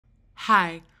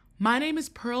Hi, my name is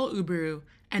Pearl Uberu,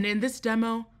 and in this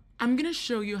demo, I'm going to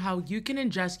show you how you can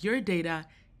ingest your data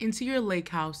into your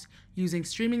lakehouse using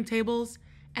streaming tables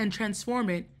and transform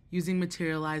it using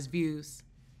materialized views.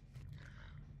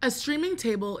 A streaming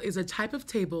table is a type of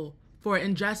table for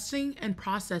ingesting and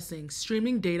processing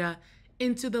streaming data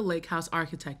into the lakehouse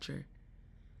architecture.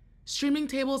 Streaming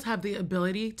tables have the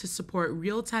ability to support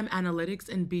real-time analytics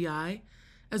in BI,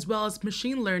 as well as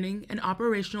machine learning and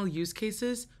operational use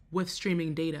cases with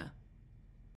streaming data.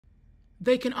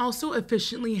 They can also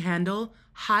efficiently handle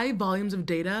high volumes of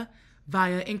data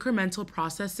via incremental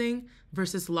processing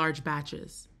versus large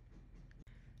batches.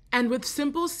 And with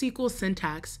simple SQL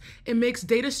syntax, it makes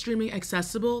data streaming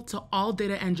accessible to all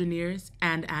data engineers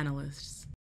and analysts.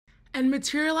 And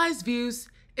materialized views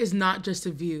is not just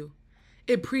a view.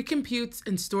 It pre-computes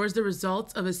and stores the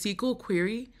results of a SQL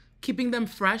query, keeping them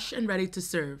fresh and ready to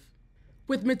serve.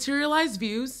 With materialized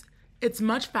views, it's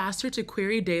much faster to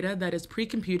query data that is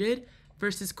pre-computed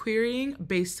versus querying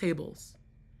base tables.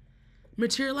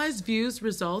 Materialized views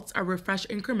results are refreshed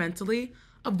incrementally,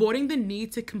 avoiding the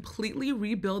need to completely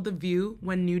rebuild the view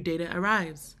when new data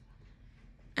arrives.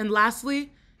 And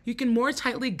lastly, you can more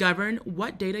tightly govern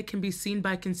what data can be seen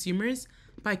by consumers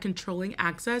by controlling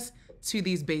access to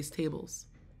these base tables.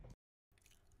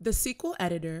 The SQL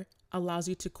editor allows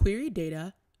you to query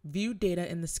data, view data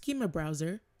in the schema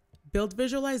browser, build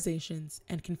visualizations,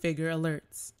 and configure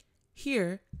alerts.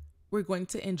 Here, we're going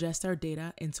to ingest our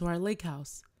data into our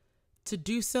lakehouse. To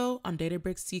do so on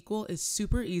Databricks SQL is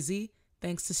super easy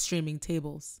thanks to streaming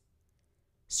tables.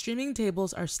 Streaming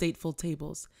tables are stateful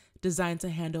tables designed to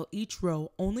handle each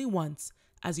row only once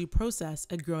as you process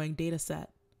a growing data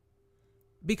set.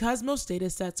 Because most data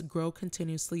sets grow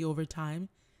continuously over time,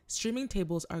 streaming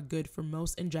tables are good for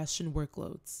most ingestion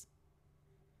workloads.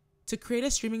 To create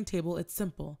a streaming table, it's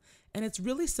simple, and it's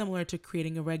really similar to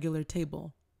creating a regular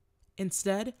table.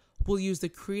 Instead, we'll use the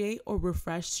create or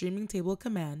refresh streaming table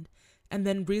command and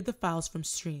then read the files from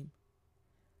stream.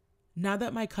 Now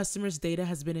that my customer's data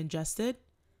has been ingested,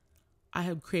 I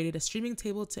have created a streaming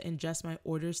table to ingest my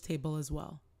orders table as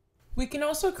well. We can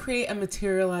also create a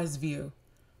materialized view.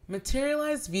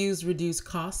 Materialized views reduce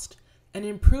cost and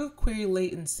improve query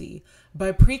latency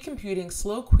by pre-computing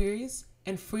slow queries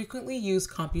and frequently used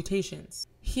computations.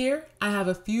 Here, I have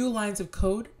a few lines of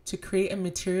code to create a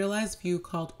materialized view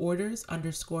called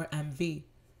orders_MV.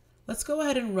 Let's go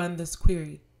ahead and run this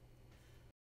query.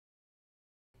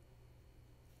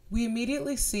 We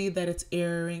immediately see that it's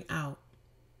erroring out.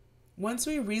 Once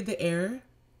we read the error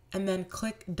and then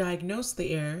click Diagnose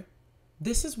the error,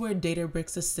 this is where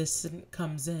Databricks Assistant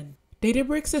comes in.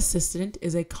 Databricks Assistant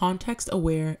is a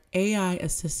context-aware AI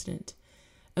assistant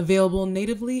available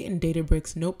natively in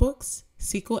Databricks notebooks,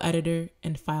 SQL editor,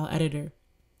 and file editor.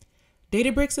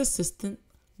 Databricks Assistant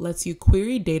lets you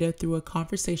query data through a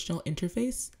conversational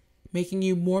interface, making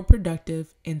you more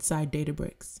productive inside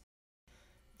Databricks.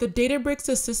 The Databricks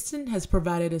Assistant has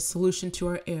provided a solution to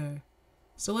our error.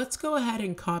 So let's go ahead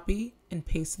and copy and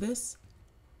paste this,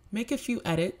 make a few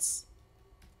edits,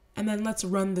 and then let's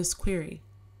run this query.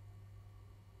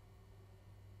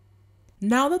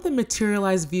 Now that the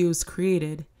materialized view is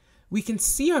created, we can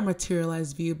see our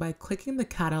materialized view by clicking the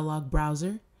catalog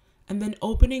browser and then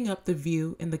opening up the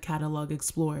view in the catalog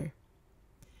explorer.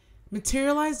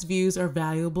 Materialized views are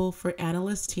valuable for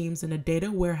analyst teams in a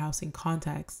data warehousing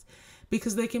context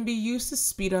because they can be used to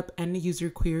speed up end-user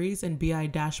queries and BI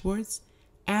dashboards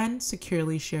and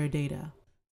securely share data.